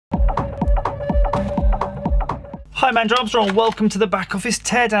I'm Andrew Armstrong, welcome to the back office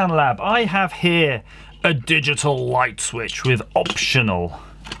teardown lab. I have here a digital light switch with optional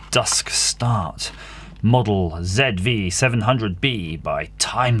dusk start. Model ZV700B by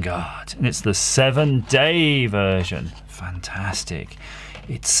Timeguard. And it's the 7-day version. Fantastic.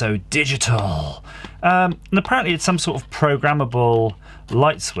 It's so digital. And apparently it's some sort of programmable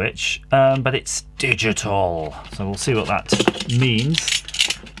light switch, but it's digital. So we'll see what that means.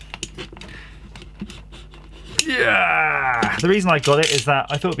 Yeah! The reason I got it is that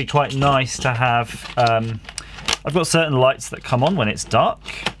I thought it'd be quite nice to have, I've got certain lights that come on when it's dark,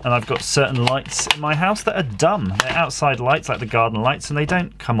 and I've got certain lights in my house that are dumb. They're outside lights like the garden lights, and they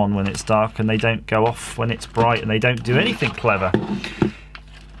don't come on when it's dark, and they don't go off when it's bright, and they don't do anything clever.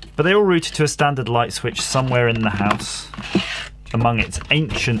 But they're all routed to a standard light switch somewhere in the house among its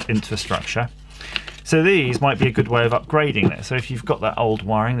ancient infrastructure. So these might be a good way of upgrading it. So if you've got that old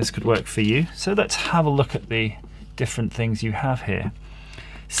wiring, this could work for you. So let's have a look at the different things you have here.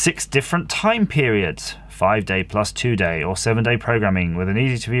 6 different time periods. 5-day plus 2-day or 7-day programming with an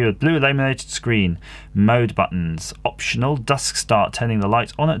easy to view blue illuminated screen. Mode buttons. Optional dusk start, turning the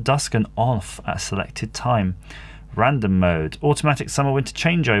lights on at dusk and off at a selected time. Random mode. Automatic summer winter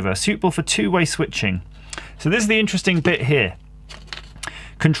changeover. Suitable for 2-way switching. So this is the interesting bit here.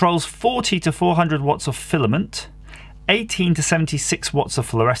 Controls 40 to 400 watts of filament, 18 to 76 watts of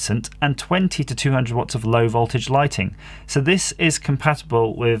fluorescent, and 20 to 200 watts of low voltage lighting. So this is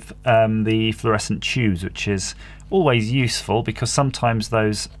compatible with the fluorescent tubes, which is always useful because sometimes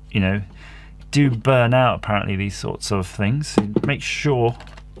those, do burn out, apparently, these sorts of things. So make sure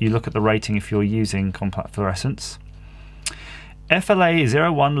you look at the rating if you're using compact fluorescents. FLA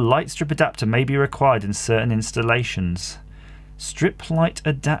 01 light strip adapter may be required in certain installations. Strip light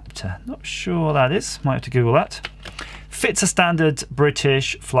adapter, not sure what that is, might have to Google that. Fits a standard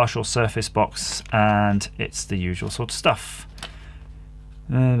British flush or surface box, and it's the usual sort of stuff.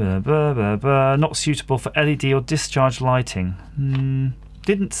 Not suitable for LED or discharge lighting.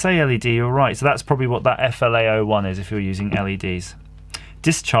 Didn't say LED, you're right, so that's probably what that FLA01 is if you're using LEDs.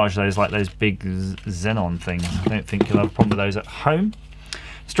 Discharge those like those big xenon things. I don't think you'll have a problem with those at home.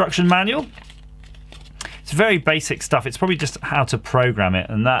 Instruction manual. It's very basic stuff. It's probably just how to program it,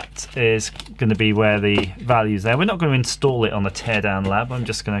 and that is going to be where the value's there. We're not going to install it on the teardown lab. I'm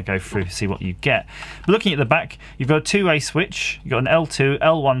just going to go through to see what you get. But looking at the back, you've got a 2-way switch. You've got an L2,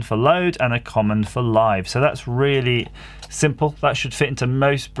 L1 for load, and a common for live. So that's really simple. That should fit into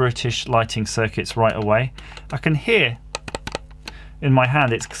most British lighting circuits right away. I can hear in my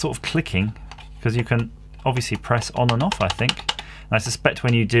hand it's sort of clicking because you can obviously press on and off, I think. And I suspect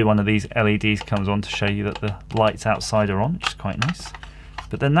when you do, one of these LEDs comes on to show you that the lights outside are on, which is quite nice.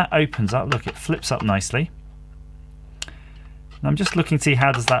 But then that opens up, look, it flips up nicely. And I'm just looking to see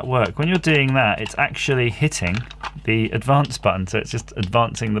how does that work. When you're doing that, it's actually hitting the advance button, so it's just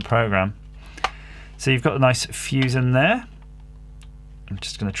advancing the program. So you've got a nice fuse in there. I'm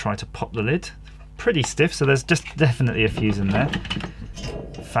just going to try to pop the lid. Pretty stiff, so there's just definitely a fuse in there.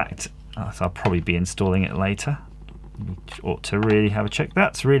 In fact, I'll probably be installing it later. You ought to really have a check.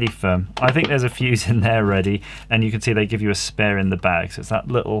 That's really firm. I think there's a fuse in there ready, and you can see they give you a spare in the bag, so it's that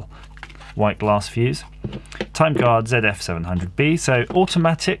little white glass fuse. Timeguard ZV700B, so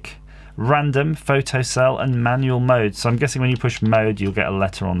automatic, random, photocell, and manual mode. So I'm guessing when you push mode, you'll get a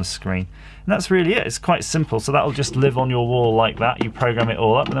letter on the screen. And that's really it. It's quite simple, so that'll just live on your wall like that. You program it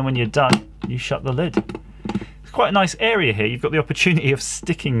all up, and then when you're done, you shut the lid. It's quite a nice area here. You've got the opportunity of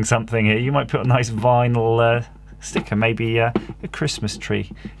sticking something here. You might put a nice vinyl sticker, maybe a Christmas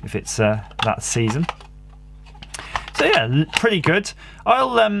tree if it's that season. So yeah, pretty good.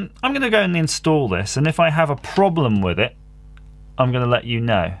 I'm going to go and install this, and if I have a problem with it, I'm going to let you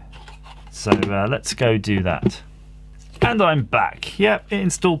know. So let's go do that. And I'm back. Yep, it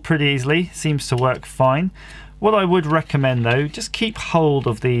installed pretty easily. Seems to work fine. What I would recommend though, just keep hold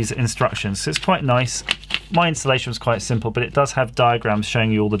of these instructions. So it's quite nice. My installation was quite simple, but it does have diagrams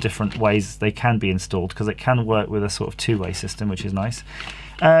showing you all the different ways they can be installed, because it can work with a sort of 2-way system, which is nice.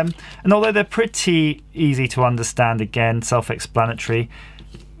 And although they're pretty easy to understand, again, self-explanatory,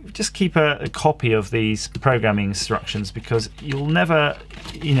 just keep a copy of these programming instructions, because you'll never,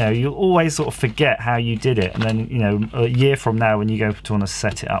 you'll always sort of forget how you did it, and then, a year from now when you go to want to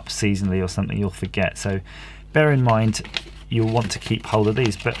set it up seasonally or something, you'll forget. So bear in mind you'll want to keep hold of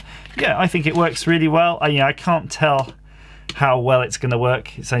these. But yeah, I think it works really well. I can't tell how well it's going to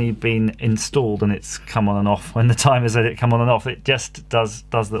work. It's only been installed and it's come on and off. When the timer's let it come on and off, it just does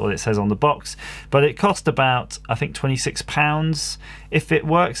what it says on the box. But it cost about, I think, £26. If it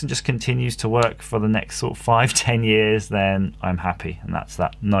works and just continues to work for the next sort of 5-10 years, then I'm happy, and that's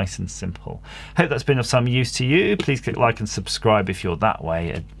that, nice and simple. Hope that's been of some use to you. Please click like and subscribe if you're that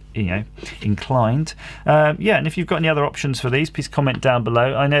way inclined. Yeah, and if you've got any other options for these, please comment down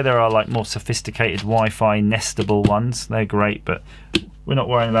below. I know there are like more sophisticated Wi-Fi nestable ones. They're great, but we're not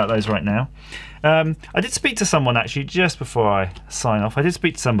worrying about those right now. I did speak to someone actually just before I sign off. I did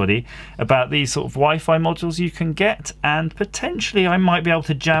speak to somebody about these sort of Wi-Fi modules you can get, and potentially I might be able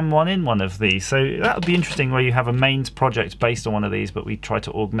to jam one in one of these. So that would be interesting, where you have a mains project based on one of these, but we try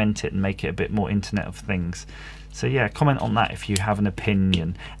to augment it and make it a bit more Internet of Things. So yeah, comment on that if you have an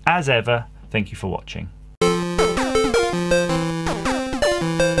opinion. As ever, thank you for watching.